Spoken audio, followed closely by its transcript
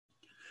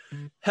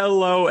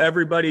Hello,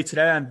 everybody.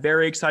 Today, I'm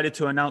very excited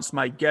to announce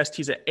my guest.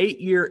 He's an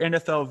 8-year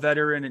NFL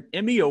veteran, an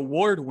Emmy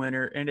Award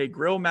winner, and a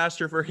grill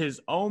master for his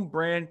own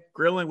brand,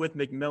 Grilling with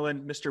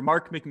McMillian. Mr.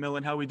 Mark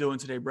McMillian, how are we doing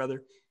today,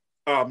 brother?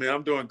 Oh, man,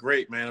 I'm doing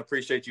great, man. I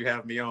appreciate you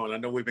having me on. I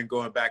know we've been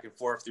going back and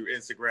forth through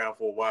Instagram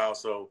for a while,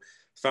 so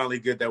it's finally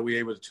good that we're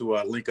able to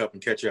link up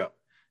and catch up.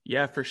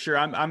 Yeah, for sure.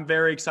 I'm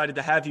very excited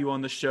to have you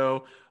on the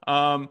show.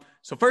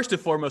 So first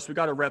and foremost, we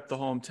got to rep the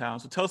hometown.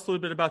 So tell us a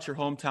little bit about your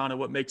hometown and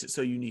what makes it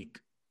so unique.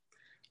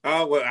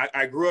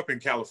 I grew up in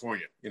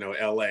California,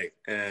 LA,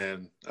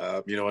 and,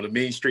 in the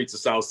mean streets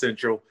of South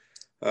Central.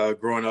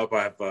 Growing up,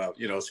 I have,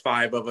 it's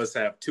five of us.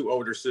 I have two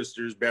older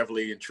sisters,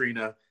 Beverly and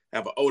Trina. I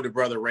have an older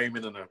brother,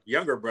 Raymond, and a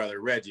younger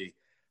brother, Reggie.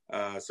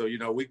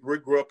 We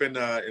grew up in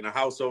a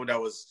household that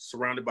was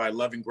surrounded by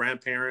loving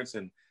grandparents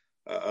and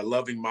a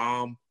loving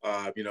mom,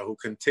 who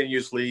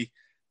continuously,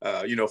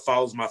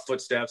 follows my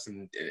footsteps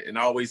and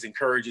always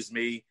encourages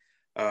me.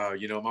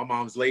 My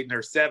mom's late in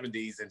her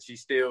 70s and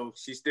she's still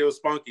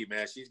spunky,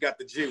 man. She's got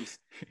the juice.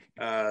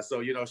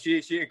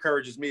 She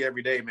encourages me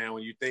every day, man.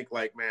 When you think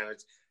like, man,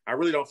 I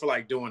really don't feel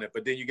like doing it,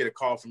 but then you get a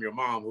call from your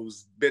mom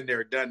who's been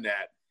there, done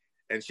that,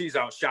 and she's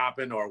out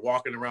shopping or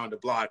walking around the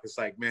block. It's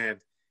like, man,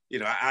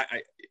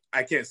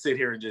 I can't sit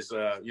here and just,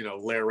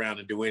 lay around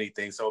and do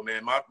anything. So,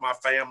 man, my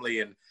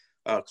family and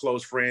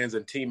close friends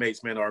and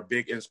teammates, man, are a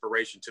big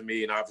inspiration to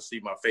me. And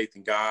obviously my faith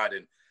in God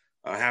and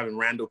having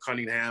Randall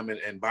Cunningham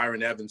and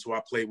Byron Evans, who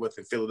I played with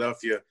in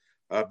Philadelphia,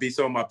 be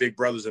some of my big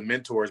brothers and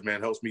mentors,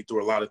 man, helps me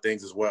through a lot of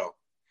things as well.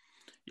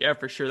 Yeah,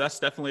 for sure. That's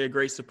definitely a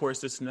great support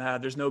system to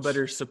have. There's no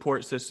better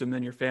support system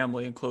than your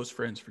family and close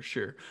friends, for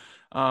sure.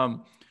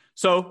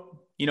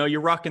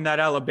 You're rocking that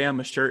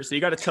Alabama shirt. So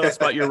you got to tell us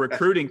about your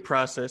recruiting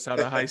process out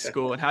of high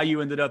school and how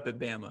you ended up at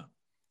Bama.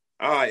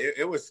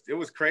 It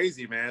was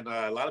crazy, man.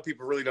 A lot of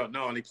people really don't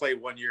know. I only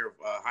played 1 year of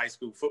high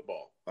school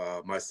football,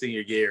 my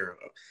senior year.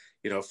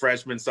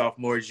 Freshman,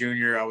 sophomore,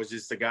 junior, I was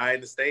just a guy in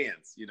the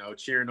stands,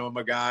 cheering on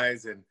my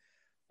guys. And,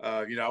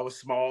 I was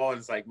small and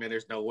it's like, man,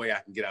 there's no way I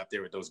can get out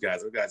there with those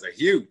guys. Those guys are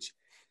huge.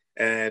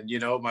 And,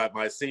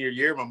 my senior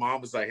year, my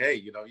mom was like, hey,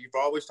 you've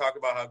always talked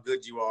about how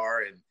good you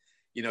are. And,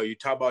 you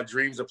talk about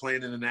dreams of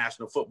playing in the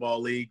National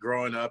Football League,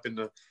 growing up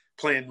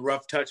playing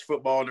rough touch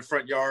football in the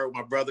front yard with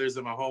my brothers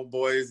and my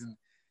homeboys. And,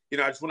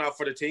 I just went out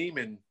for the team.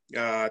 And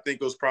I think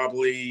it was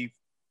probably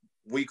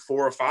week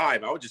 4 or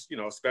 5. I was just,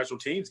 a special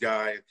teams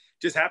guy,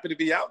 just happened to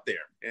be out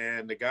there.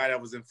 And the guy that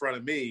was in front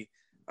of me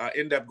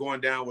ended up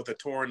going down with a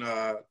torn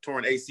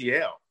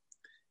ACL.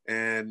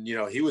 And,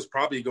 he was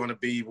probably going to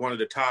be one of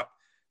the top,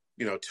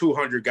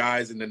 200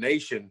 guys in the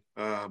nation.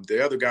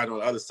 The other guy on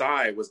the other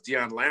side was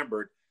Deion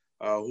Lambert,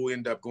 who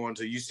ended up going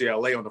to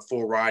UCLA on the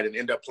full ride and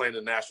ended up playing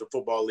in the National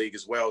Football League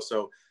as well.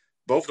 So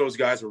both of those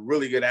guys were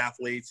really good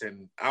athletes.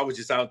 And I was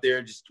just out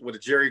there just with a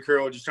jerry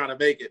curl, just trying to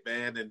make it,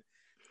 man. And,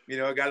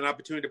 I got an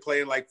opportunity to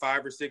play in like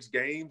 5 or 6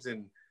 games,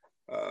 and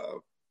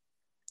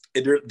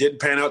it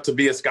didn't pan out to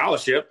be a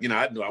scholarship.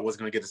 I knew I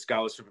wasn't going to get a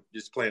scholarship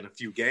just playing a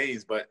few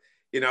games, but,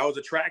 I was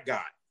a track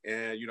guy.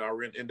 And, I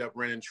ended up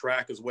running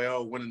track as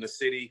well, winning the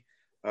city,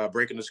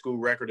 breaking the school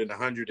record in the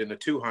 100 and the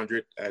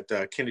 200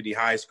 at Kennedy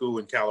High School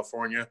in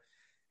California,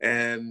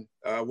 and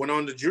went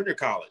on to junior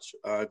college,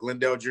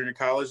 Glendale Junior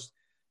College.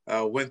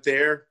 Went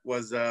there,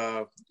 was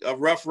a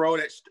rough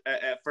road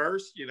at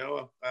first,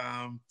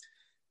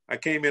 I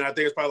came in, I think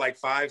it was probably like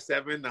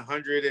 5'7",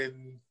 100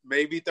 and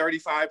maybe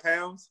 35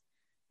 pounds.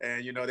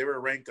 And, they were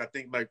ranked, I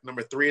think, like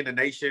number 3 in the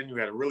nation. We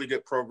had a really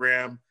good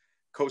program.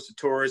 Coach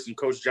Torres and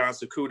Coach John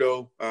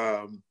Sacudo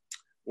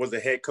was the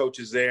head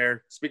coaches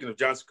there. Speaking of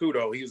John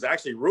Sacudo, he was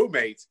actually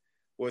roommates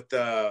with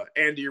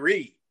Andy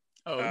Reid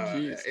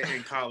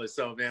in college.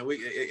 So, man,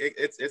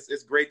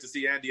 it's great to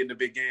see Andy in the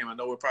big game. I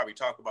know we'll probably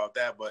talk about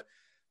that, but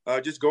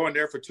just going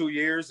there for 2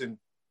 years and,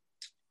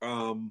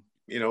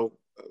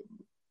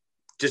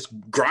 just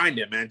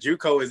grinding, man.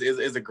 JUCO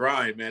is a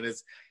grind, man.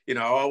 It's, I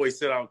always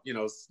send out,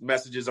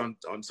 messages on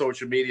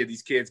social media.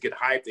 These kids get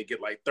hyped. They get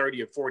like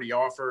 30 or 40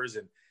 offers.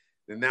 And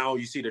now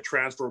you see the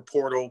transfer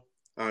portal.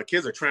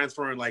 Kids are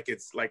transferring like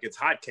it's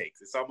hotcakes.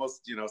 It's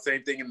almost,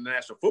 same thing in the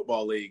National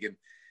Football League. And,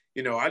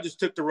 I just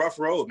took the rough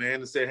road,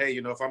 man, and said, hey,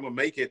 if I'm going to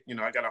make it,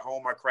 I got to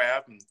hone my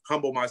craft and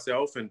humble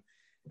myself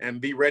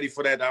and be ready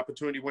for that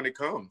opportunity when it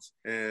comes.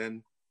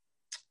 And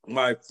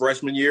my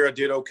freshman year, I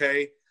did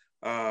okay.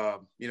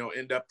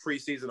 End up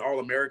preseason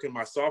All-American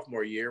my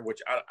sophomore year, which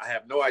I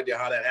have no idea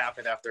how that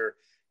happened after,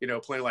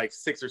 playing like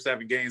 6 or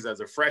 7 games as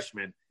a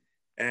freshman.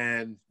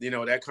 And,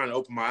 that kind of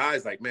opened my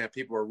eyes like, man,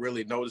 people are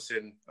really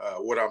noticing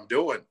what I'm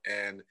doing.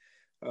 And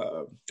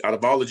out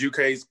of all the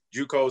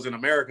JUCOs in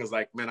America, it's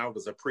like, man, I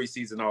was a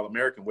preseason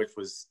All-American, which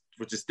is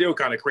still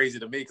kind of crazy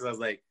to me because I was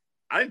like,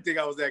 I didn't think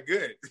I was that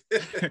good.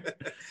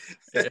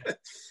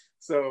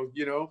 So,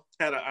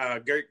 had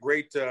a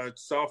great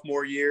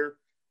sophomore year.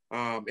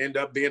 Ended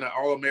up being an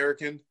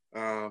All-American,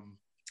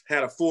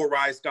 had a full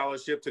ride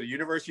scholarship to the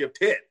University of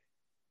Pitt.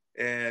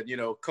 And,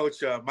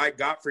 Coach Mike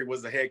Godfrey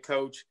was the head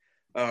coach,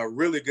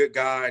 really good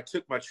guy,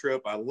 took my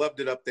trip. I loved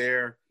it up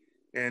there.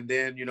 And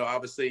then,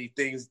 obviously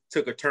things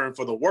took a turn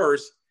for the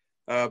worse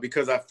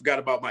because I forgot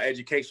about my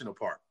educational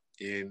part.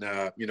 And,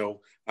 I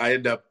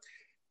ended up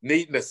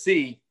needing a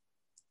C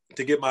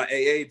to get my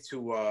AA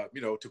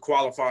to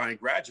qualify and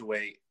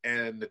graduate.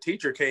 And the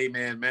teacher came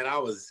in, man,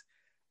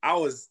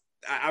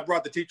 I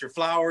brought the teacher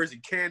flowers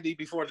and candy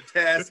before the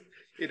test.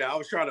 I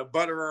was trying to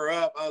butter her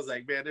up. I was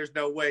like, man, there's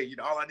no way.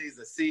 All I need is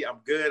a C. I'm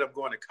good. I'm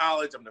going to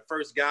college. I'm the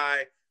first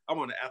guy. I'm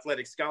on an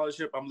athletic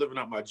scholarship. I'm living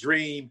out my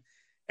dream.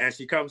 And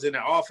she comes in the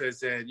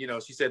office and,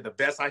 she said, the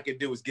best I can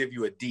do is give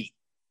you a D.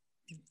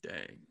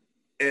 Dang.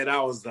 And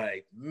I was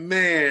like,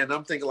 man,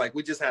 I'm thinking like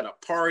we just had a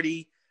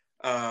party,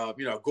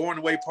 going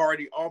away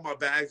party. All my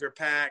bags are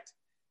packed.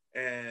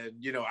 And,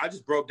 I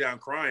just broke down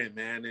crying,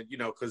 man. And,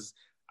 because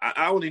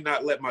I only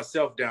not let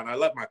myself down. I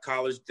let my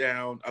college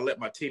down. I let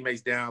my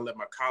teammates down. I let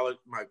my college,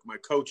 my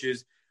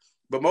coaches.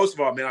 But most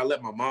of all, man, I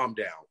let my mom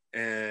down.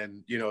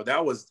 And,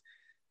 that was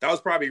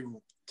probably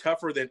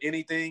tougher than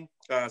anything.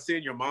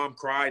 Seeing your mom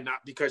cry, not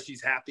because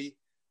she's happy,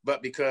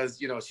 but because,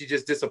 she's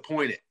just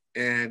disappointed.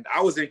 And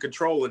I was in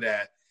control of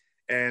that.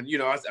 And,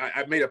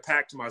 I made a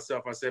pact to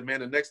myself. I said, man,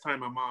 the next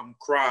time my mom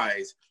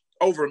cries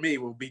over me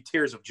will be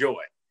tears of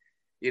joy.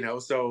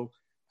 So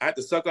I had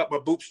to suck up my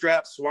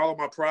bootstraps, swallow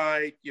my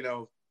pride,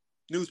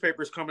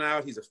 newspapers coming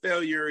out. He's a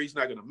failure. He's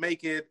not going to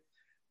make it.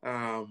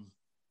 I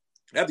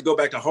had to go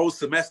back the whole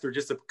semester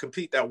just to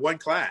complete that one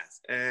class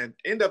and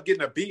end up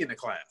getting a B in the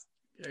class.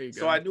 There you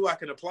go. So I knew I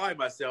could apply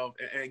myself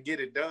and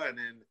get it done.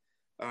 And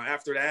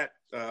after that,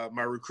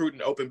 my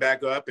recruiting opened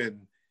back up,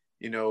 and,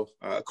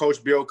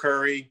 Coach Bill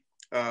Curry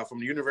from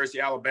the University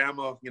of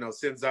Alabama,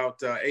 sends out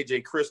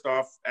AJ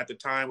Kristoff at the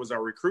time was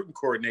our recruiting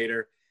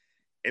coordinator.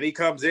 And he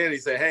comes in and he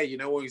said, hey,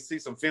 when you see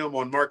some film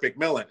on Mark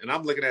McMillian, and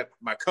I'm looking at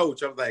my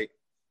coach, I'm like,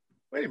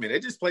 wait a minute, they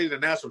just played in a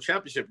national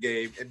championship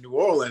game in New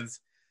Orleans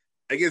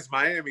against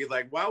Miami.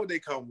 Like, why would they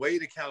come way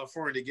to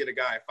California to get a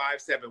guy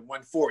 5'7",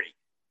 140?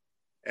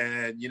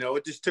 And,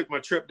 it just took my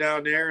trip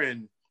down there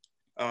and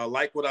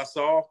like what I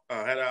saw.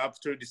 I had an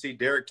opportunity to see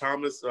Derek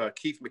Thomas,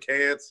 Keith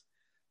McCants,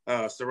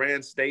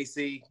 Saran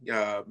Stacy.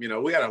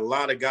 We had a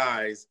lot of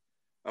guys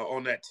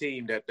on that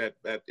team that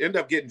ended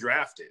up getting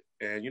drafted.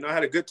 And, I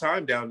had a good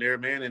time down there,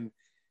 man. And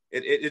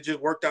it just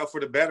worked out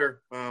for the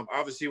better.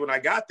 Obviously, when I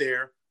got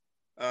there,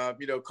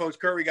 Coach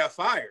Curry got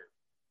fired.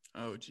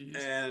 Oh, geez.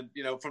 And,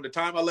 from the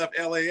time I left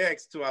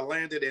LAX to I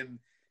landed in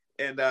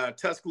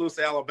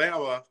Tuscaloosa,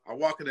 Alabama, I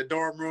walk in the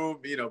dorm room,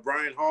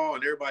 Brian Hall,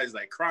 and everybody's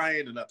like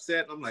crying and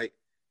upset. And I'm like,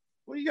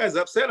 what are you guys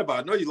upset about?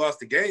 I know you lost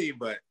the game,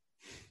 but,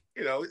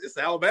 it's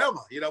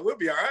Alabama. We'll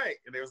be all right.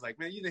 And they was like,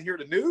 man, you didn't hear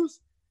the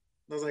news?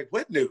 And I was like,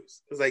 what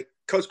news? It was like,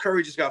 Coach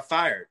Curry just got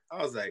fired.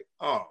 I was like,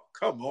 oh,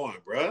 come on,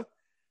 bro.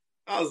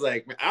 I was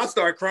like, man, I'll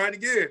start crying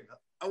again.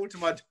 I went to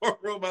my dorm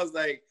room. I was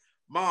like,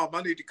 Mom,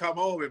 I need to come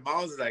home. And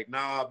Mom was like,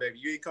 nah, baby,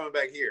 you ain't coming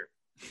back here.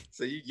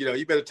 So,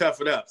 you better tough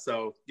it up.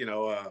 So,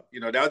 that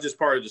was just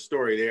part of the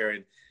story there.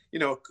 And,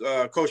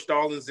 Coach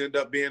Stallings ended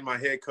up being my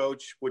head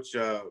coach, which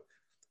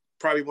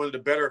probably one of the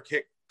better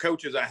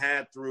coaches I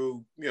had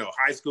through,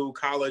 high school,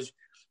 college,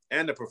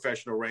 and the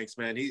professional ranks,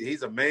 man.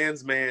 He's a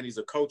man's man. He's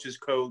a coach's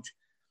coach.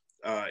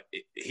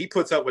 He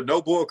puts up with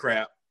no bull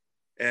crap.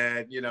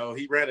 And,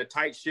 he ran a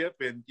tight ship.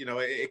 And,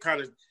 it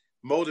kind of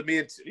molded me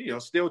into,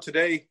 still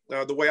today,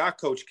 the way I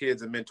coach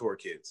kids and mentor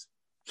kids.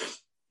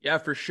 Yeah,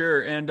 for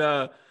sure.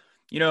 And,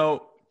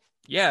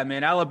 yeah,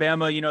 man,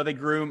 Alabama, they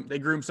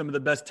groom some of the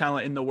best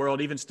talent in the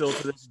world, even still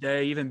to this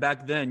day, even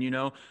back then,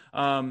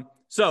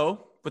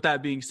 So with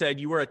that being said,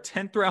 you were a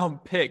 10th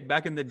round pick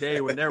back in the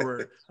day when there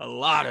were a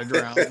lot of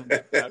drowns.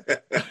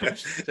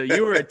 So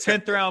you were a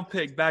 10th round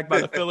pick back by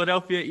the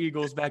Philadelphia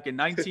Eagles back in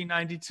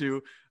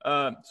 1992.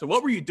 So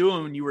what were you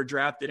doing when you were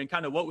drafted, and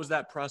kind of what was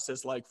that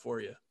process like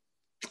for you?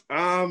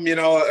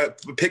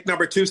 Pick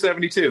number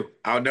 272.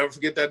 I'll never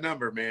forget that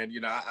number, man.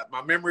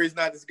 My memory is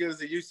not as good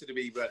as it used to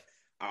be, but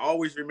I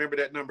always remember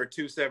that number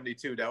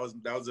 272. That was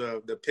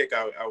the pick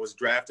I was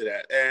drafted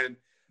at. And,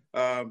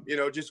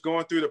 just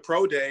going through the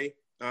pro day,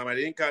 I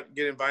didn't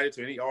get invited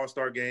to any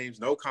all-star games,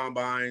 no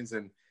combines.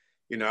 And,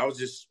 I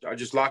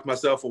just locked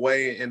myself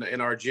away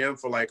in our gym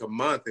for like a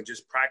month and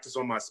just practice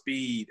on my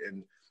speed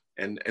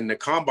and the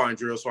combine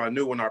drill. So I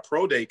knew when our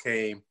pro day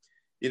came,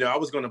 I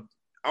was going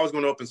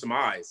to open some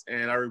eyes.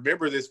 And I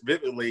remember this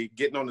vividly,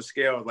 getting on the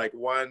scale at like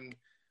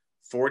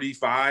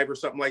 145 or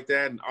something like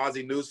that. And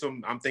Ozzie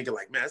Newsome, I'm thinking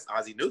like, man, that's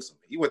Ozzie Newsome.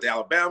 He went to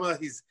Alabama.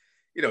 He's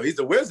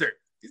a wizard.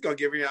 He's going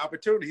to give me an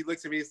opportunity. He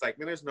looks at me. He's like,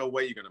 man, there's no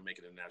way you're going to make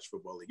it in the National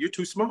Football League. You're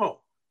too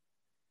small.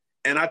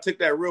 And I took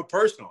that real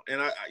personal.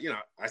 And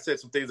I said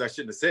some things I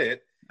shouldn't have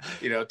said,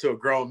 to a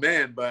grown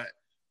man. But,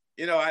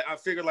 I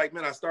figured like,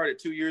 man, I started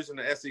 2 years in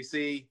the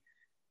SEC.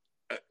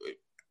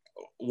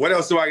 What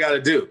else do I got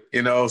to do?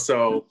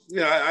 So,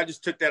 I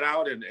just took that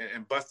out and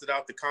busted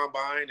out the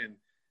combine,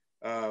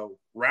 and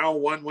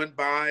round one went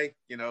by,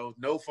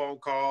 no phone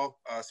call.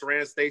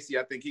 Saran Stacy,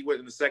 I think he went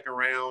in the second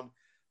round.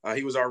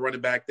 He was our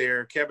running back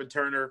there. Kevin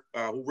Turner,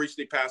 who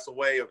recently passed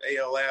away of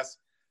ALS,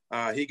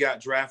 he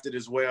got drafted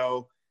as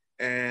well.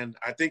 And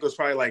I think it was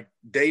probably like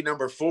day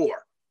number 4.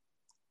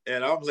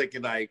 And I'm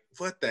thinking like,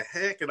 what the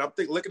heck? And I'm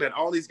looking at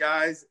all these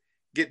guys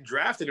getting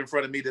drafted in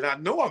front of me that I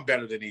know I'm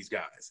better than these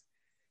guys.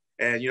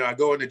 And, I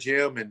go in the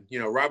gym and,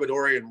 Robert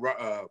Ory and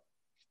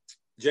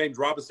James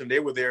Robinson, they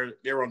were there.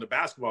 They were on the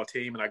basketball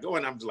team. And I go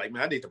in, I'm just like,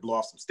 man, I need to blow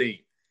off some steam.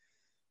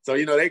 So,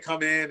 they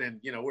come in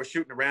and, we're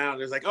shooting around.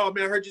 And it's like, oh,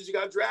 man, I heard you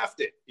got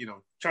drafted,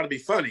 trying to be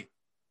funny.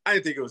 I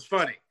didn't think it was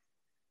funny.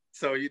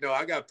 So,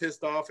 I got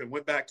pissed off and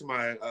went back to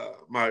my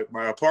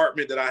my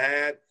apartment that I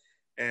had.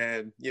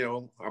 And,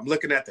 I'm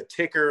looking at the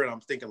ticker and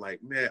I'm thinking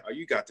like, man,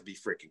 you got to be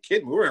freaking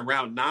kidding me. We're in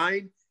round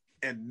 9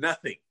 and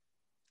nothing.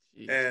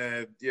 Jeez.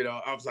 And,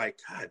 I was like,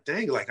 God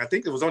dang, like, I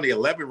think it was only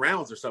 11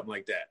 rounds or something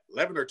like that,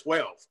 11 or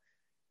 12.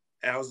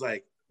 And I was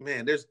like,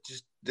 man, there's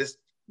just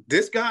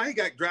this guy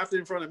got drafted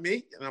in front of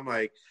me. And I'm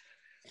like,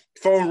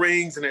 phone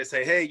rings and they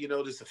say, hey,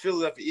 this is the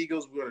Philadelphia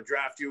Eagles. We're going to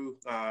draft you.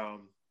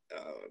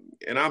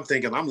 And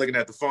I'm looking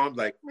at the phone, I'm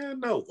like, man,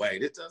 no way.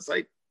 It's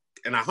like,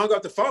 and I hung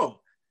up the phone.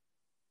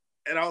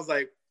 And I was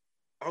like,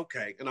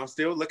 okay. And I'm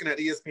still looking at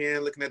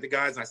ESPN, looking at the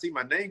guys, and I see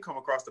my name come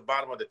across the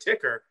bottom of the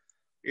ticker,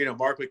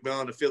 Mark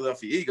McMillian, the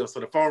Philadelphia Eagles. So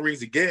the phone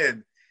rings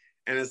again,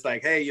 and it's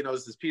like, hey,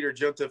 this is Peter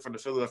Junta from the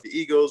Philadelphia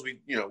Eagles. We're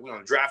going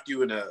to draft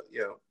you in and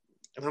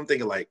I'm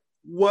thinking like,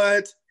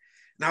 what?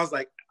 And I was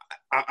like,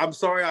 I'm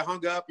sorry I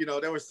hung up.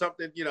 There was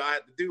something, I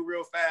had to do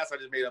real fast. I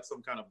just made up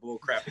some kind of bull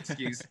crap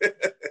excuse.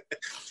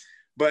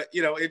 But,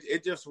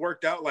 it just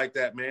worked out like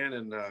that, man.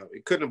 And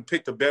it couldn't have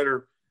picked a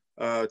better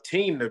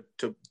team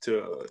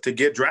to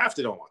get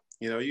drafted on.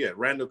 You had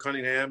Randall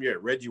Cunningham, you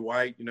had Reggie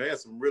White, you had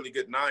some really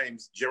good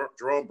names,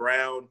 Jerome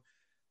Brown,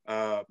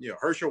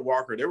 Herschel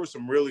Walker. There were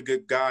some really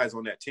good guys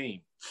on that team.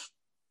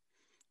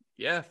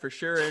 Yeah, for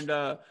sure. And,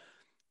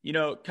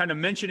 kind of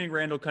mentioning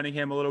Randall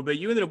Cunningham a little bit,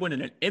 you ended up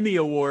winning an Emmy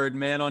Award,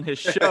 man, on his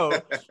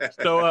show.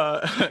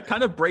 So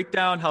kind of break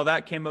down how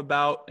that came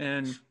about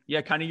and,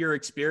 kind of your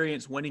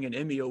experience winning an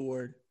Emmy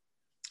Award.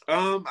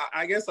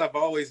 I guess I've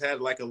always had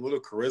like a little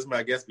charisma,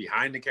 I guess,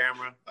 behind the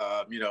camera.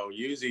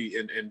 Usually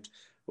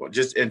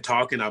just in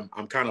talking,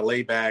 I'm kind of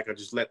laid back. I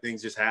just let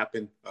things just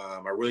happen.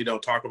 I really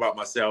don't talk about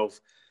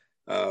myself,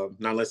 not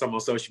unless I'm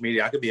on social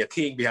media. I could be a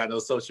king behind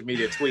those social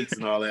media tweets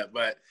and all that.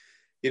 But,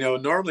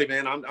 normally,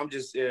 man, I'm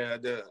just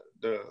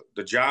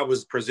the job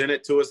was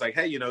presented to us like,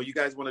 hey, you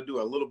guys want to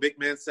do a little big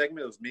man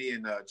segment? It was me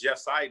and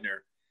Jeff Seidner.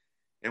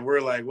 And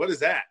we're like, what is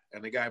that?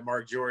 And the guy,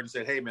 Mark Jordan,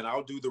 said, hey, man,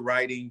 I'll do the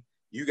writing.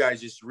 You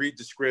guys just read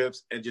the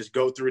scripts and just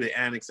go through the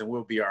annex and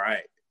we'll be all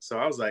right. So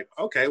I was like,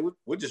 okay,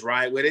 we'll just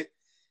ride with it.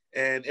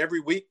 And every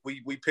week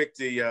we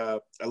picked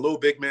a little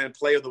big man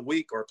play of the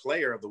week or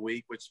player of the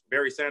week, which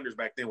Barry Sanders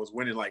back then was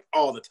winning like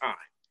all the time,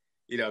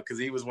 because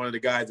he was one of the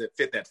guys that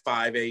fit that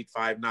 5'8",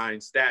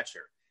 5'9"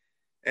 stature.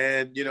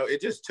 And,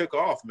 it just took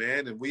off,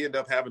 man. And we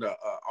ended up having a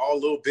all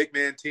little big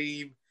man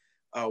team.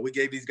 We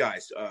gave these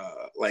guys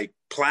like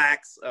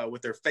plaques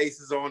with their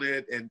faces on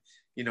it. And,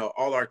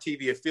 all our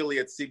TV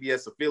affiliates,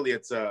 CBS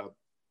affiliates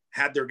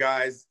had their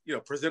guys,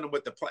 present them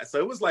with the plaque. So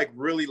it was like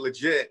really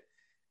legit.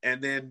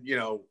 And then,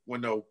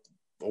 when the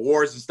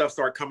awards and stuff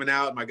start coming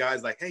out, my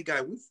guy's like, hey,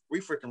 guy, we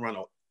freaking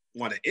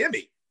won an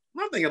Emmy.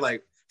 And I'm thinking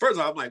like, first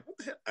of all, I'm like, what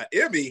the hell, an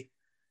Emmy?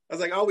 I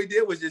was like, all we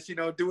did was just,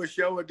 do a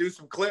show and do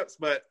some clips.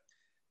 But,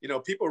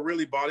 people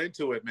really bought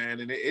into it, man.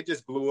 And it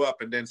just blew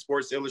up. And then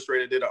Sports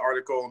Illustrated did an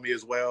article on me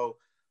as well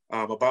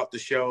about the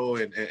show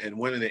and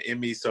winning an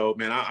Emmy. So,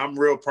 man, I'm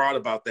real proud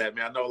about that,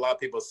 man. I know a lot of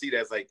people see that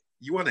as like,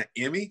 you won an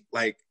Emmy?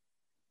 Like,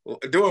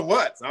 doing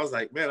what? So I was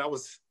like, man,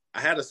 I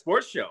had a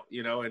sports show,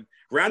 and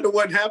Randall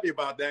wasn't happy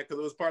about that because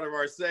it was part of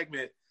our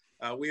segment.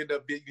 We ended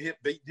up beating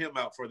him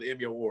out for the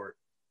Emmy Award.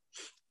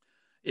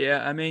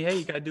 Yeah, I mean, hey,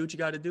 you got to do what you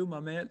got to do, my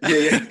man.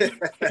 Yeah.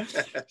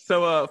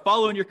 So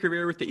following your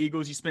career with the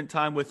Eagles, you spent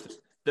time with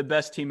the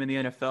best team in the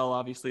NFL,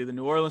 obviously, the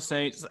New Orleans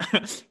Saints,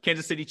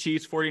 Kansas City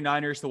Chiefs,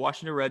 49ers, the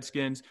Washington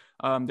Redskins.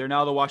 They're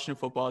now the Washington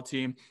football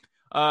team.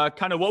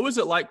 Kind of what was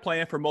it like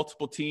playing for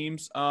multiple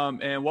teams?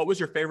 And what was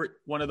your favorite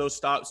one of those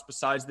stops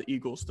besides the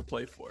Eagles to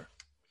play for?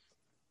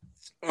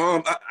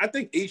 I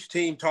think each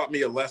team taught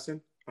me a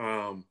lesson,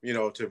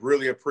 to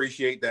really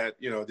appreciate that,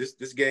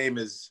 this game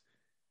is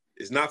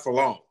not for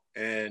long.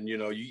 And,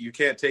 you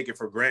can't take it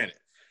for granted.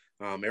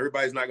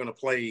 Everybody's not going to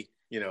play,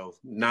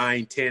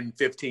 9, 10,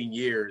 15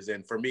 years.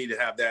 And for me to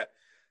have that,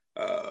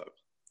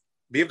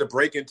 be able to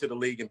break into the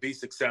league and be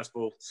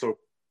successful. So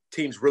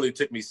teams really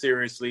took me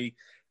seriously.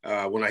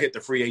 When I hit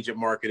the free agent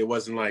market, it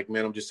wasn't like,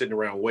 man, I'm just sitting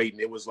around waiting.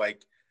 It was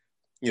like,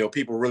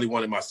 people really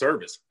wanted my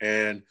service.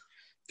 And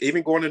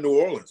even going to New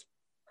Orleans,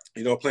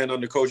 playing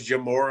under Coach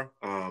Jim Mora.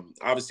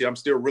 Obviously, I'm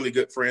still really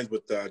good friends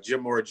with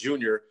Jim Mora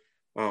Jr.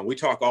 We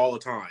talk all the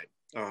time.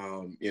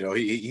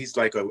 He's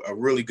like a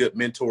really good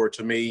mentor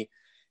to me.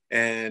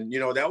 And,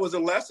 that was a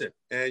lesson.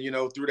 And,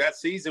 through that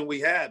season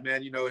we had,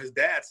 man, his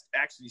dad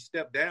actually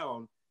stepped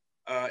down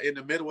in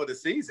the middle of the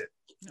season.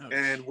 Oh.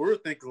 And we're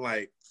thinking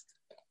like,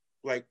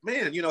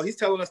 man, he's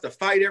telling us to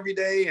fight every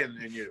day and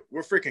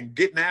we're freaking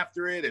getting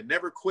after it and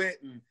never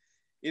quit. And,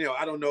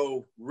 I don't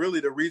know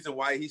really the reason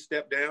why he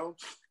stepped down.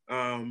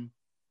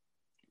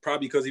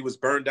 Probably because he was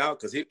burned out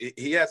because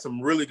he had some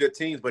really good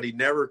teams, but he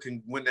never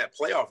can win that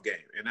playoff game.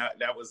 And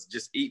that was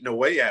just eating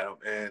away at him.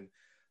 And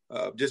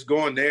just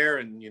going there.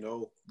 And,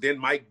 then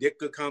Mike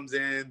Ditka comes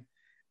in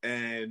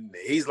and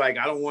he's like,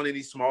 I don't want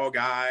any small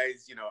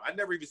guys. I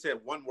never even said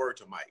one word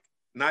to Mike,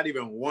 not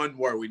even one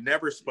word. We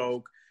never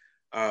spoke.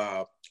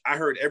 I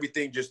heard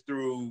everything just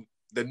through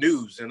the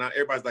news. And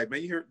everybody's like,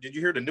 man, did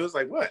you hear the news?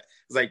 Like, what?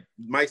 It's like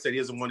Mike said he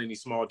doesn't want any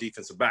small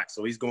defensive backs.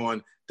 So he's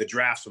going to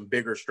draft some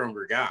bigger,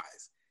 stronger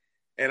guys.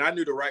 And I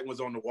knew the writing was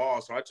on the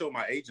wall. So I told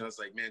my agent, I was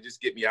like, man, just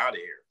get me out of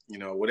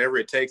here, whatever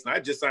it takes. And I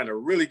just signed a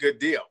really good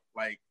deal.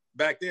 Like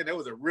back then, that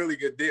was a really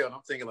good deal. And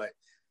I'm thinking like,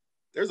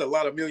 there's a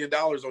lot of $1 million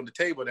on the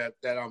table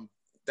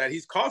that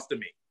he's costing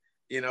me,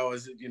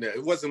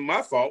 it wasn't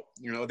my fault.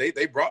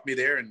 They brought me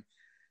there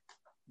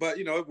but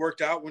it worked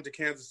out, went to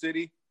Kansas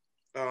City.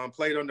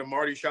 Played under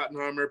Marty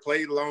Schottenheimer,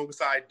 played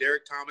alongside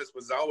Derek Thomas,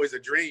 was always a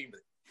dream.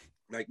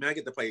 Like, man, I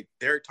get to play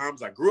Derek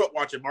Thomas. I grew up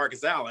watching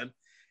Marcus Allen.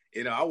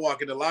 I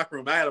walk in the locker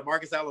room, I had a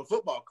Marcus Allen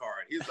football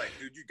card. He was like,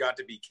 dude, you got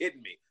to be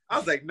kidding me. I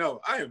was like,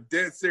 no, I am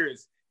dead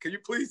serious. Can you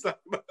please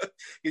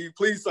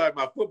sign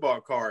my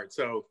football card?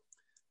 So,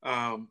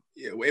 and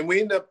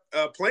we ended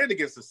up playing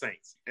against the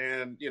Saints.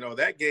 And,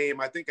 that game,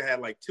 I think I had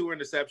like 2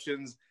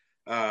 interceptions.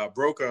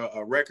 Broke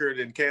a record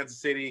in Kansas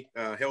City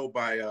held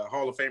by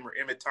Hall of Famer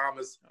Emmett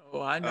Thomas.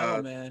 Oh, I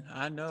know, man.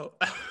 I know.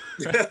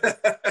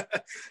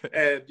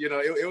 And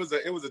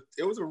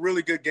it was a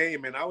really good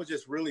game, and I was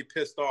just really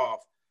pissed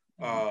off,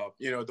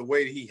 the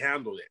way he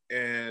handled it,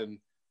 and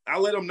I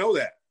let him know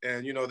that.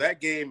 And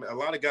that game, a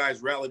lot of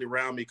guys rallied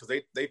around me because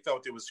they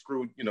felt it was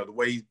screwed. The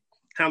way he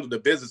handled the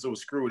business, it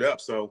was screwed up.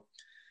 So,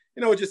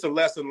 just a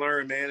lesson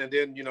learned, man. And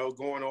then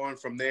going on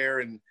from there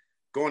and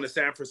going to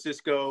San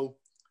Francisco.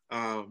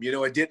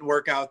 It didn't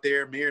work out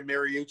there. Me and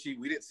Mariucci,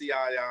 we didn't see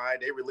eye to eye.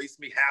 They released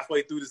me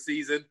halfway through the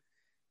season.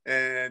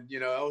 And,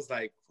 I was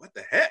like, what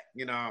the heck?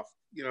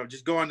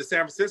 Just going to San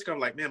Francisco, I'm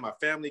like, man, my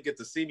family get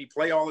to see me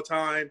play all the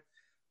time.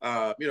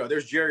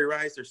 There's Jerry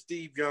Rice, there's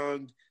Steve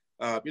Young,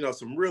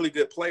 some really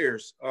good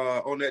players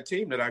on that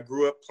team that I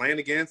grew up playing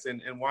against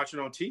and watching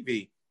on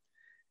TV.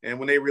 And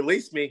when they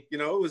released me, it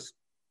was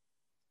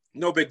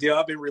no big deal.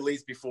 I've been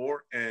released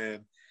before.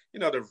 And,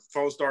 the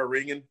phone started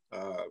ringing.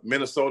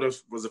 Minnesota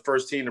was the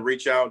first team to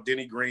reach out.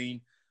 Denny Green,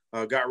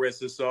 God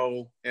rest his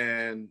soul.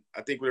 And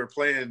I think we were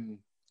playing,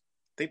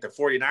 the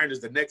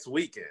 49ers the next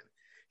weekend.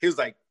 He was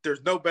like,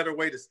 there's no better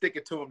way to stick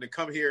it to him than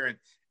come here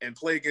and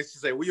play against you.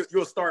 Say, well,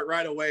 you'll start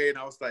right away. And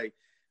I was like,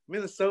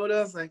 Minnesota?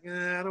 I was like,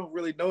 I don't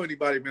really know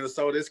anybody in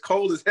Minnesota. It's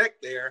cold as heck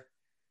there.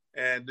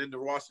 And then the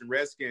Washington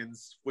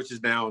Redskins, which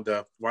is now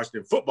the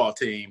Washington football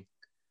team,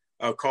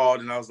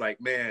 called. And I was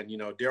like, man,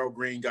 Darryl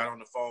Green got on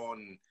the phone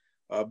and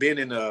being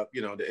in the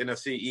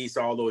NFC East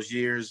all those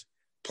years,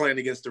 playing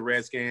against the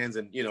Redskins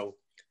and,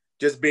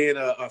 just being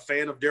a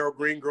fan of Darryl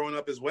Green growing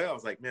up as well. I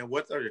was like, man,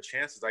 what are the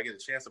chances I get a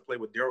chance to play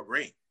with Darryl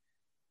Green?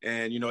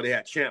 And, they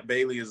had Champ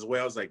Bailey as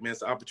well. It's like, man,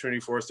 it's an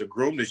opportunity for us to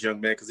groom this young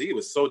man because he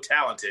was so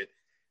talented.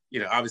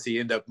 Obviously he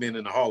ended up being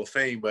in the Hall of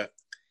Fame. But,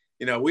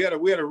 we had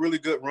a really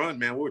good run,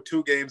 man. We were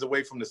 2 games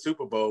away from the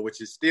Super Bowl, which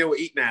is still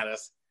eating at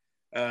us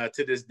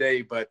to this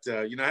day. But,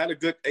 I had a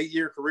good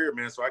 8-year career,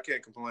 man, so I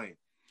can't complain.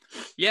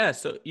 Yeah.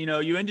 So,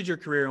 you ended your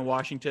career in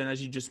Washington, as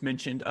you just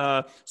mentioned.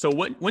 So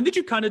when did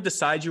you kind of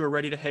decide you were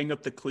ready to hang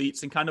up the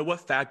cleats and kind of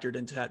what factored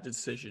into that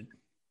decision?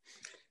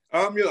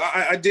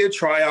 I did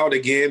try out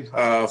again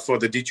for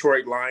the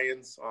Detroit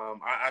Lions.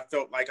 I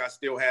felt like I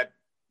still had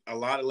a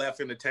lot left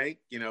in the tank.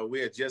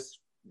 We had just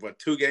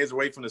 2 games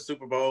away from the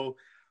Super Bowl.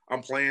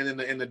 I'm playing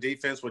in the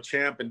defense with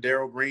Champ and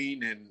Darryl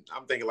Green, and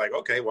I'm thinking like,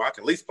 okay, well, I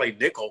can at least play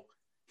nickel,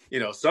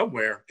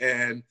 somewhere.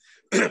 And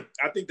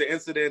I think the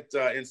incident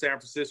in San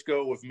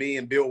Francisco with me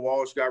and Bill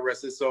Walsh, God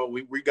rest his soul,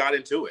 we got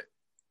into it,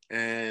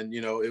 and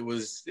it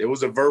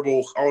was a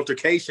verbal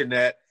altercation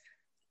that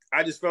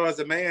I just felt as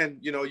a man,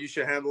 you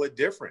should handle it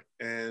different.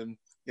 And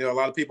a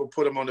lot of people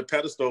put him on the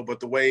pedestal, but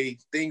the way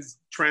things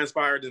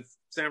transpired in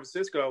San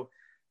Francisco,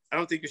 I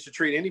don't think you should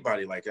treat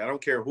anybody like that. I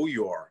don't care who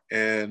you are.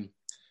 And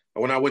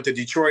when I went to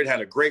Detroit,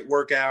 had a great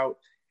workout.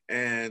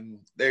 And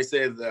they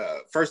said,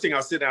 first thing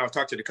I'll sit down and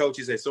talk to the coach.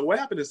 He said, so what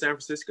happened in San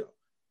Francisco?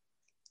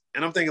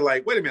 And I'm thinking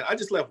like, wait a minute, I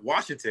just left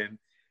Washington.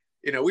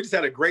 We just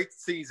had a great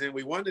season.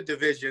 We won the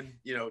division,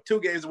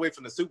 2 games away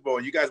from the Super Bowl.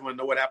 You guys want to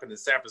know what happened in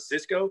San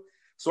Francisco?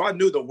 So I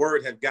knew the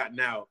word had gotten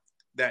out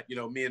that,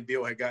 me and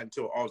Bill had gotten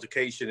into an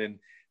altercation. And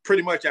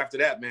pretty much after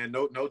that, man,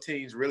 no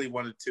teams really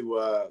wanted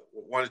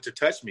to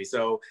touch me.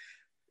 So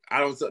I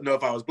don't know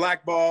if I was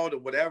blackballed or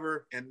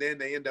whatever. And then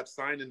they end up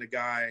signing the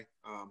guy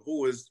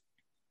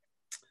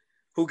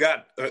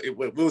it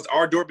was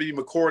our Dorothy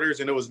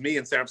McQuarters, and it was me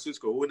in San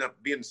Francisco who ended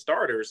up being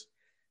starters.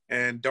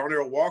 And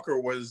Darnell Walker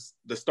was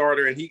the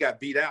starter, and he got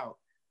beat out.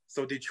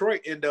 So Detroit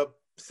ended up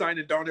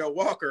signing Darnell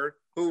Walker,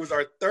 who was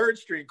our 3rd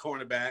string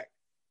cornerback,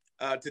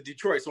 to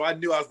Detroit. So I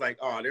knew, I was like,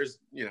 oh, there's,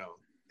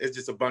 it's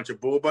just a bunch of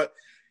bull. But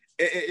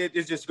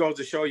it just goes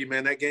to show you,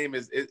 man, that game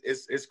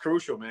is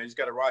crucial, man. You just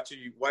got to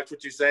watch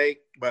what you say.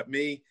 But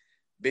me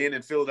being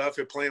in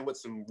Philadelphia, playing with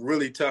some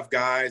really tough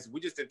guys, we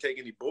just didn't take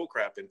any bull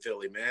crap in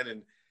Philly, man.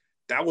 And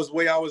that was the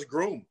way I was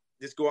groomed.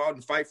 Just go out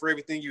and fight for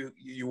everything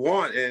you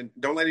want, and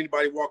don't let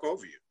anybody walk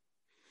over you.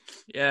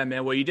 Yeah,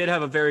 man. Well, you did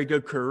have a very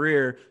good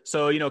career.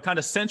 So, kind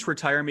of since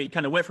retirement, you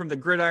kind of went from the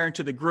gridiron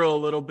to the grill a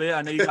little bit.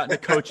 I know you got into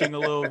coaching a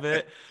little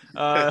bit.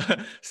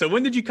 So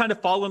when did you kind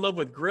of fall in love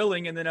with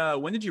grilling? And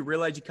then when did you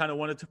realize you kind of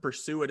wanted to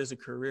pursue it as a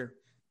career?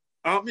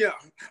 Yeah,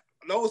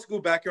 the old school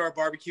backyard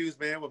barbecues,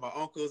 man, with my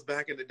uncles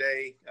back in the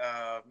day,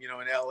 in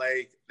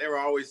LA, there were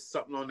always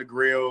something on the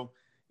grill.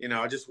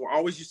 I just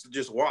always used to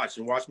just watch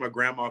my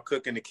grandma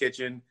cook in the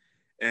kitchen.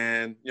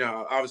 And,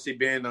 obviously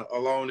being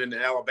alone in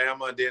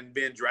Alabama and then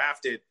being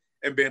drafted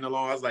and being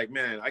alone, I was like,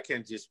 man, I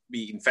can't just be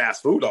eating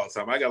fast food all the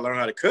time. I got to learn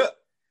how to cook.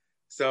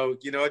 So,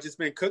 I've just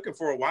been cooking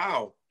for a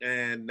while.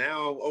 And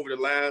now over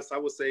the last, I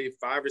would say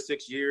 5 or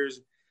 6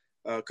 years,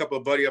 a couple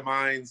of buddy of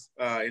mine's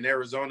in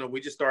Arizona, we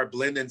just started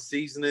blending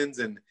seasonings,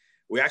 and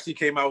we actually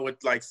came out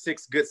with like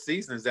 6 good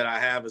seasonings that I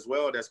have as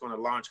well that's going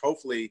to launch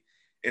hopefully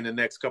in the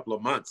next couple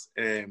of months.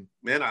 And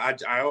man, I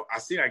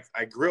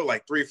grill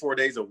like 3 or 4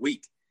 days a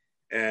week,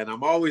 and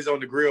I'm always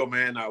on the grill,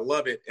 man. I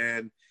love it.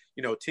 And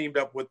teamed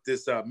up with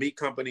this meat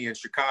company in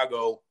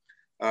Chicago,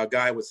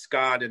 guy with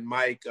Scott and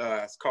Mike.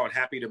 It's called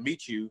Happy to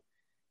Meet You,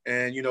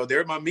 and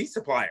they're my meat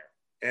supplier.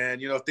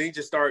 And things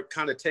just start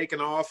kind of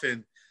taking off,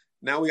 and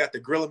now we got the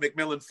Grill and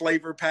McMillian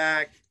flavor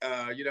pack,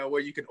 where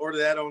you can order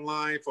that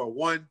online for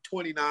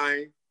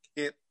 $129.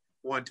 Hint,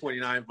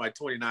 $129. My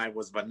 29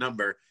 was my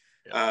number.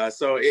 Yeah.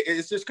 So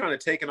it's just kind of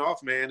taken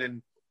off, man.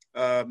 And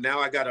now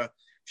I got to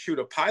shoot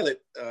a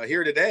pilot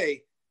here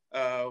today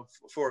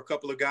for a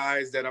couple of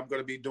guys that I'm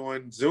going to be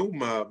doing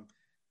Zoom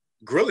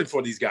grilling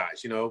for these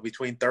guys,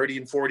 between 30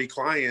 and 40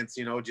 clients,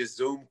 just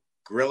Zoom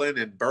grilling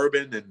and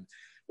bourbon and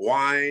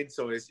wine.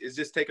 So it's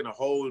just taking a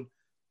whole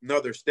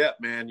another step,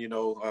 man,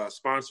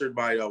 sponsored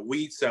by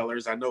weed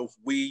sellers. I know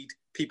weed,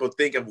 people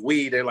think of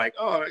weed. They're like,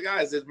 oh,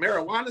 guys, it's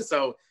marijuana.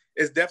 So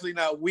it's definitely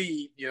not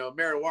weed,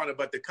 marijuana,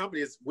 but the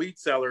company is Weed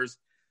Sellers.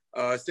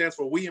 Stands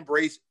for We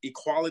Embrace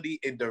Equality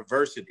and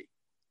Diversity.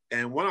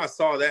 And when I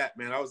saw that,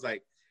 man, I was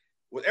like,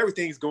 with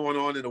everything's going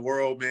on in the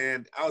world,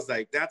 man, I was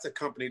like, that's a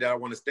company that I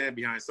want to stand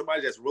behind.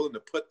 Somebody that's willing to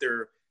put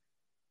their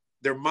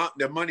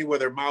money where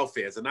their mouth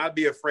is, and not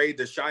be afraid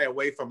to shy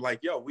away from like,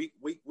 yo, we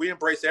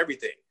embrace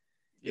everything.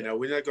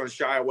 We're not going to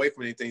shy away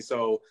from anything.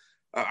 So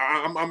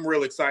I'm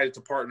real excited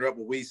to partner up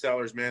with Weed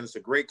Sellers, man. It's a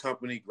great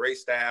company, great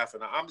staff,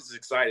 and I'm just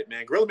excited,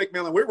 man. Grill and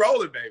McMillian, we're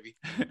rolling, baby.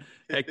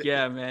 Heck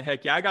yeah, man.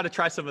 Heck yeah. I got to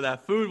try some of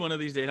that food one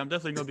of these days. I'm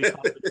definitely going to be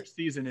popping your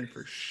seasoning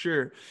for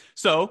sure.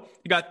 So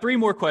you got 3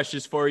 more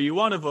questions for you.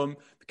 One of them,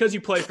 because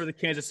you play for the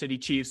Kansas City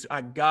Chiefs,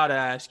 I got to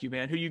ask you,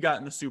 man, who you got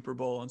in the Super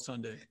Bowl on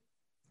Sunday?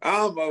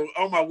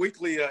 On my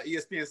weekly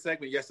ESPN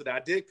segment yesterday, I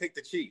did pick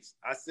the Chiefs.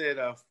 I said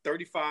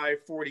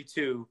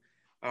 35-42.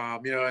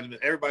 And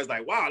everybody's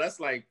like, wow, that's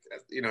like,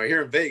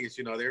 here in Vegas,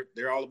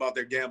 they're all about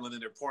their gambling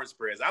and their point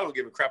spreads. I don't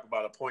give a crap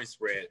about a point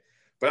spread,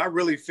 but I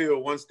really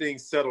feel once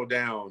things settle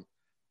down,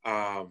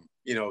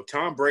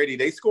 Tom Brady,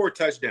 they scored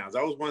touchdowns.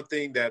 That was one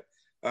thing that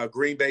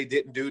Green Bay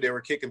didn't do. They were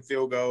kicking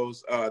field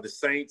goals. The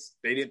Saints,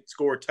 they didn't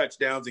score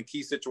touchdowns in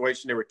key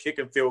situations. They were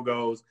kicking field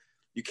goals.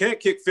 You can't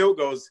kick field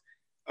goals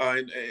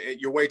in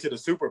your way to the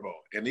Super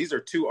Bowl. And these are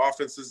 2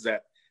 offenses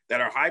that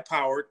are high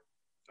powered.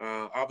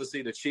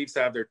 Obviously, the Chiefs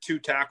have their 2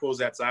 tackles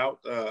that's out.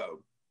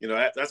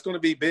 That's going to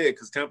be big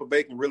because Tampa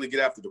Bay can really get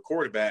after the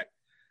quarterback.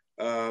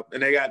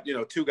 And they got,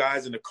 2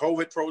 guys in the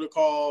COVID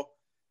protocol.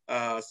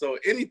 So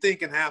anything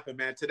can happen,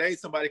 man. Today,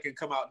 somebody can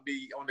come out and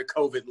be on the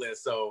COVID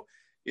list. So,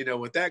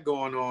 with that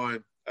going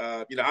on,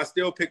 I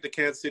still pick the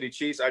Kansas City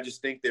Chiefs. I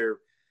just think the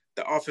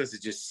offense is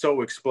just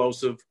so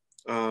explosive.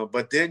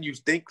 But then you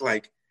think,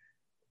 like,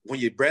 when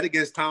you bet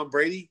against Tom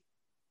Brady,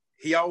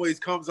 he always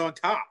comes on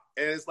top.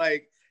 And it's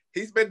like,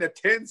 he's been to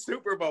 10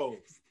 Super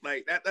Bowls.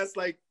 Like that's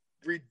like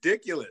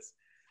ridiculous.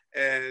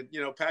 And,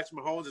 Patrick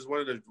Mahomes is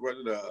one of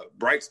the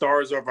bright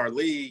stars of our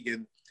league.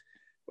 And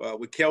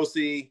with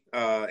Kelsey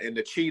and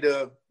the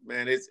Cheetah,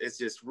 man, it's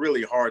just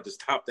really hard to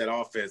stop that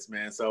offense,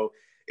 man. So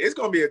it's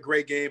going to be a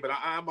great game, but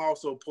I'm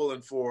also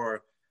pulling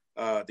for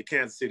the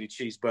Kansas City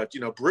Chiefs. But,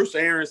 Bruce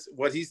Arians,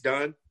 what he's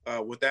done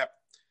with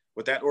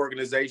that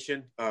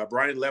organization,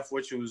 Brian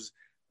Leftwich, who's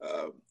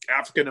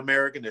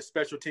African-American, their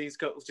special teams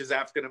coach is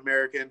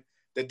African-American.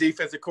 The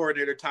defensive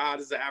coordinator, Todd,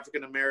 is an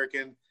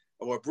African-American.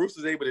 What Bruce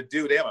is able to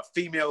do, they have a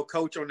female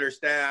coach on their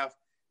staff.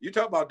 You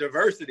talk about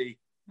diversity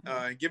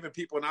and giving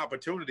people an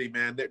opportunity,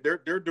 man.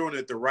 They're doing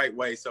it the right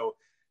way. So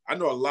I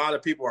know a lot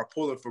of people are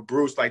pulling for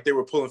Bruce like they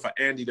were pulling for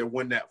Andy to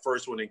win that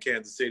first one in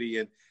Kansas City.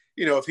 And,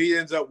 if he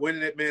ends up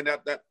winning it, man,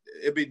 that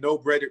it'd be no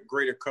greater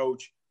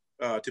coach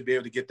to be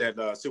able to get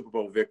that Super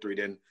Bowl victory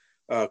than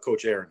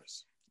Coach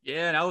Arians.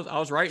 Yeah, and I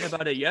was writing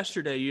about it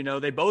yesterday.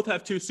 They both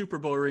have 2 Super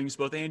Bowl rings,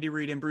 both Andy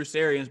Reid and Bruce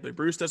Arians, but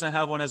Bruce doesn't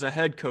have one as a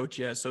head coach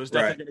yet. So it's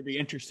definitely going to be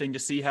interesting to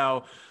see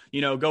how,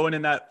 going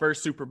in that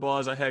first Super Bowl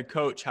as a head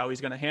coach, how he's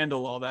going to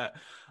handle all that.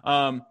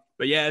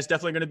 But yeah, it's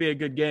definitely going to be a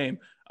good game.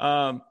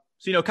 So,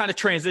 kind of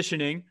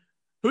transitioning,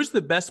 who's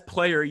the best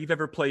player you've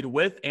ever played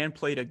with and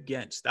played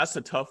against? That's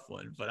a tough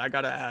one, but I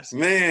got to ask.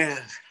 Man,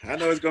 I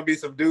know it's going to be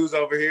some dudes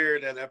over here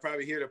that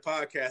probably hear the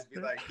podcast be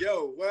like,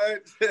 yo,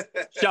 what?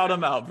 Shout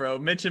them out, bro.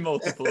 Mention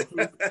multiple.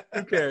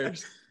 Who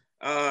cares?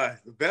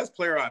 The best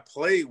player I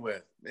played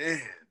with,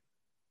 man,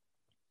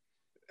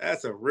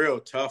 that's a real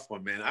tough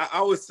one, man.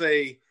 I would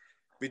say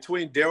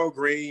between Darryl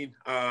Green,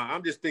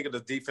 I'm just thinking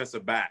of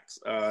defensive backs.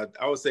 I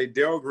would say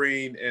Darryl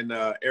Green and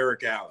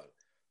Eric Allen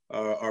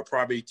are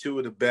probably two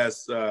of the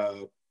best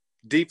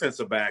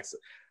defensive backs.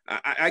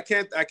 I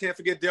can't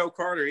forget Dale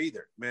Carter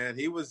either, man.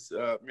 He was,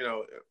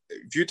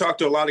 if you talk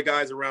to a lot of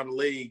guys around the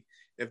league,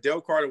 if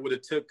Dale Carter would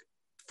have took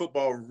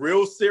football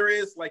real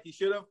serious like he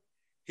should have,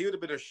 he would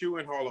have been a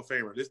shoo-in Hall of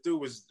Famer. This dude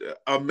was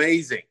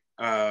amazing.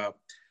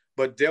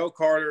 But Dale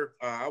Carter,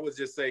 I would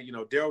just say,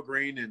 Darryl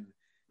Green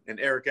and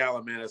Eric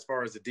Allen, man, as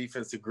far as the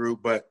defensive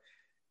group. But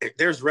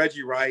there's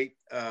Reggie Wright,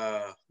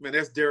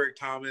 there's Derek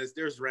Thomas,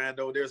 there's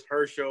Randall, there's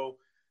Herschel.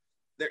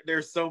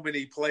 There's so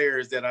many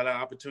players that I had an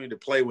opportunity to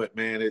play with,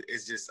 man.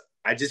 It's just,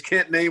 I just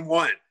can't name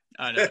one.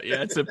 I know.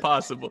 Yeah, it's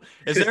impossible.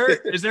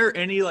 Is there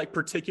any like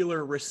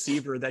particular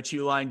receiver that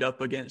you lined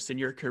up against in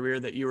your career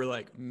that you were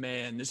like,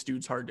 man, this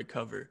dude's hard to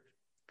cover?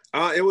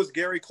 It was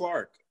Gary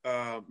Clark,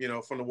 from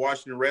the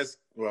Washington Redskins.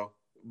 Well,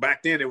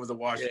 back then it was the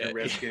Washington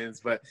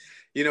Redskins, but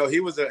he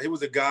was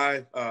a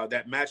guy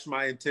that matched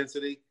my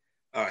intensity.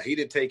 He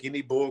didn't take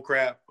any bull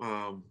crap.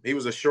 He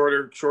was a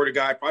shorter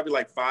guy, probably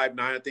like 5'9",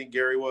 I think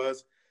Gary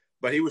was.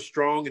 But he was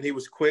strong and he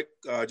was quick,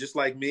 just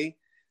like me.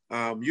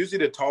 Usually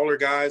the taller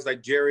guys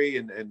like Jerry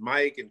and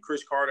Mike and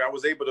Chris Carter, I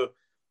was able to,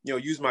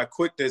 use my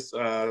quickness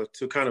to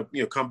kind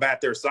of,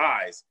 combat their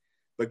size.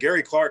 But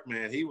Gary Clark,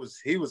 man, he was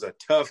a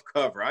tough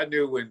cover. I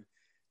knew when,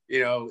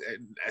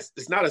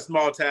 it's not a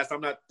small task. I'm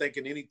not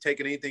taking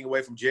anything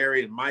away from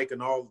Jerry and Mike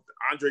and all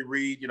Andre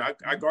Reed.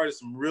 I guarded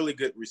some really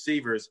good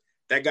receivers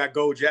that got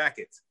gold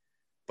jackets.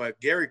 But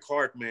Gary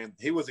Clark, man,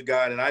 he was a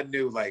guy that I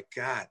knew, like,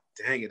 God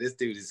dang it, this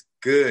dude is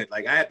good.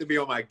 Like, I had to be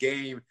on my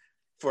game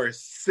for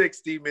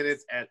 60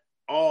 minutes at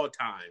all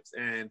times.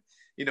 And,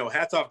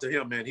 hats off to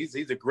him, man. He's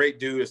a great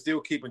dude. I still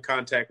keep in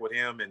contact with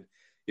him. And,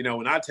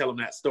 when I tell him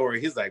that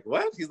story, he's like,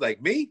 what? He's like,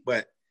 me?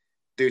 But,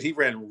 dude, he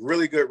ran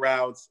really good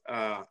routes.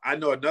 I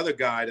know another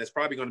guy that's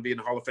probably going to be in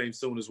the Hall of Fame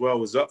soon as well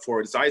was up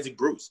for it. It's Isaac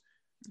Bruce.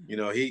 He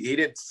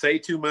didn't say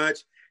too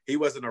much. He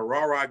wasn't a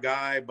rah-rah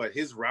guy, but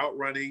his route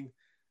running,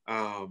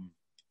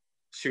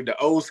 the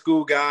old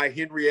school guy,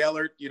 Henry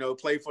Ellert,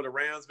 played for the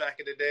Rams back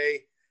in the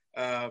day.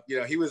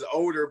 He was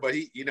older, but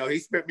he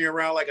spit me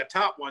around like a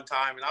top one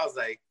time. And I was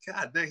like,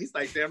 God dang, he's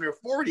like damn near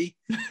 40.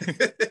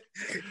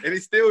 And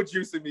he's still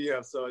juicing me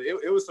up. So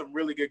it was some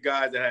really good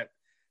guys that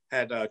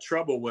had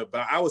trouble with.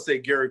 But I would say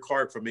Gary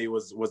Clark for me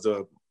was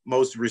the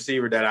most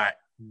receiver that I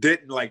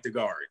didn't like to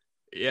guard.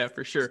 Yeah,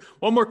 for sure.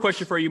 One more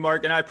question for you,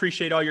 Mark, and I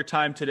appreciate all your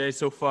time today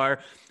so far.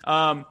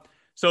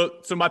 So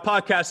my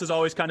podcast is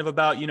always kind of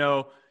about,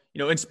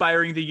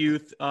 inspiring the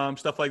youth,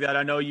 stuff like that.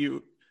 I know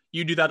you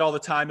do that all the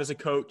time as a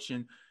coach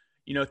and,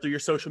 through your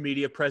social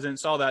media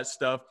presence, all that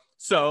stuff.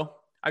 So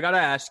I got to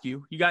ask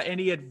you got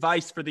any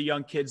advice for the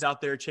young kids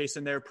out there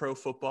chasing their pro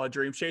football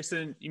dreams,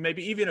 chasing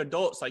maybe even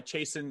adults, like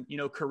chasing,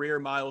 career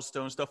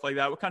milestones, stuff like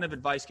that? What kind of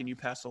advice can you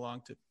pass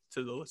along to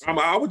the listeners?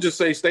 I would just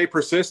say stay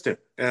persistent.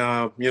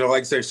 Like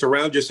I say,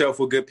 surround yourself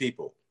with good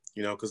people,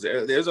 because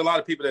there's a lot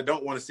of people that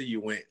don't want to see you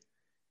win.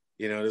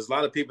 There's a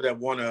lot of people that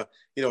want to,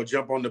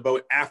 jump on the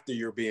boat after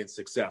you're being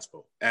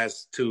successful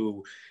as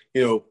to,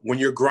 when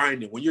you're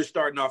grinding, when you're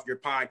starting off your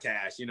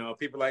podcast,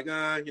 people are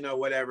like,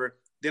 whatever.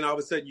 Then all of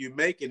a sudden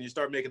you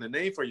start making a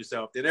name for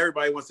yourself. Then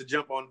everybody wants to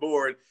jump on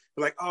board.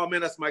 They're like, oh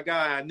man, that's my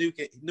guy. I knew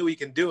he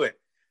can do it.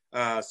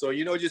 So,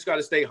 you just got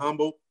to stay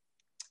humble,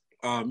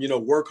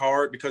 work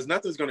hard because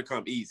nothing's going to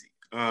come easy.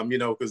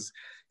 Because,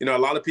 a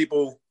lot of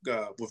people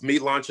with me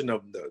launching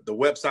the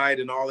website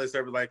and all this,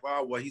 they're like,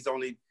 wow, well, he's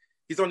only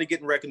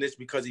getting recognition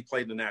because he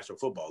played in the National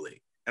Football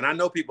League. And I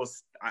know people,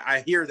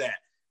 I hear that.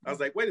 I was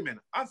like, wait a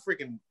minute,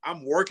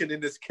 I'm working in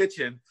this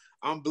kitchen.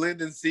 I'm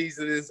blending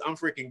seasonings. I'm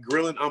freaking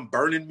grilling. I'm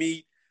burning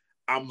meat.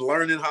 I'm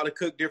learning how to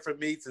cook different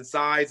meats and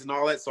sides and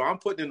all that. So I'm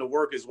putting in the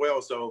work as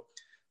well. So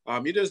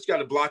you just got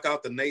to block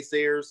out the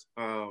naysayers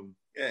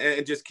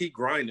and just keep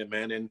grinding,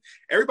 man. And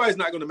everybody's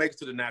not going to make it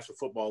to the National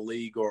Football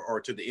League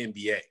or to the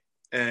NBA.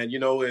 And,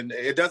 and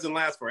it doesn't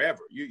last forever.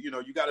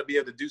 You got to be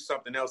able to do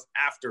something else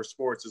after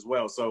sports as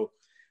well. So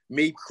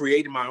me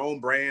creating my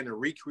own brand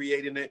and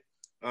recreating it,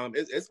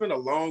 it's been a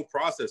long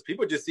process.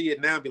 People just see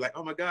it now and be like,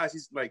 oh my gosh,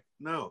 he's like,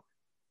 no,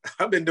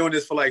 I've been doing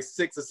this for like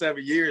 6 or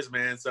 7 years,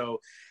 man. So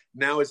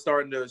now it's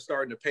starting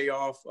to pay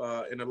off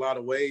in a lot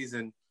of ways.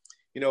 And,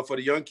 for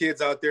the young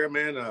kids out there,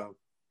 man,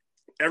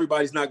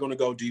 everybody's not going to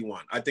go D1.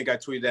 I think I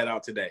tweeted that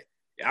out today.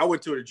 I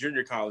went to a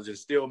junior college and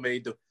still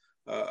made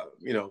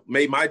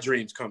made my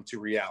dreams come to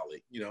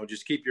reality.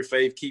 Just keep your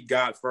faith, keep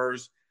God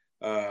first.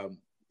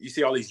 You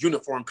see all these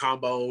uniform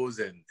combos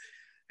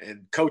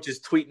and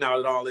coaches tweeting out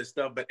and all this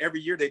stuff, but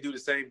every year they do the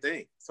same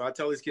thing. So I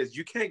tell these kids,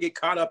 you can't get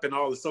caught up in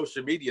all the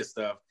social media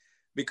stuff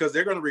because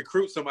they're going to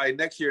recruit somebody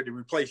next year to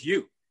replace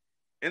you.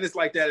 And it's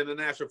like that in the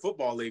National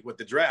Football League with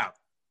the draft.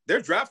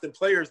 They're drafting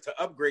players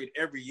to upgrade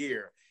every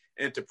year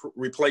and to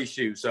replace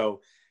you.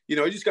 So,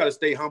 you just got to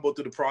stay humble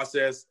through the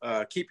process,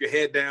 keep your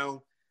head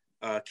down,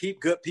 keep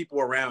good people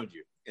around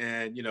you.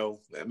 and,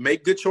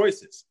 make good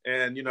choices.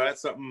 And,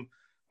 that's something,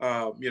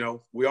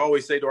 we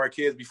always say to our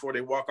kids before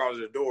they walk out of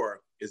the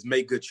door is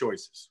make good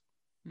choices.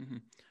 Mm-hmm.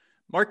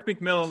 Mark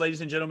McMillian, ladies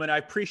and gentlemen, I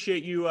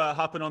appreciate you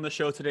hopping on the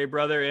show today,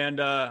 brother.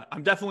 And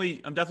I'm definitely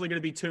going to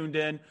be tuned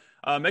in.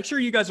 Make sure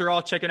you guys are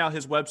all checking out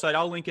his website.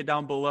 I'll link it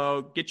down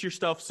below. Get your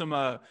stuff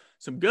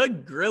some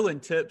good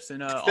grilling tips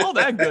and all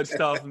that good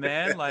stuff,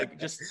 man. Like,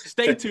 just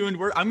stay tuned.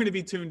 I'm going to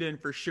be tuned in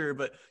for sure.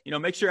 But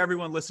make sure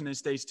everyone listening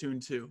stays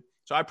tuned too.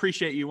 So I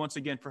appreciate you once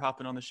again for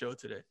hopping on the show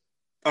today.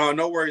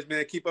 No worries,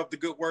 man. Keep up the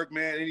good work,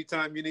 man.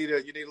 Anytime you need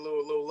a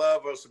little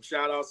love or some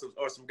shout outs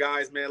or some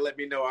guys, man, let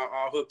me know.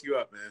 I'll hook you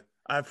up, man.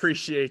 I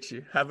appreciate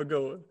you. Have a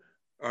good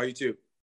one. You too.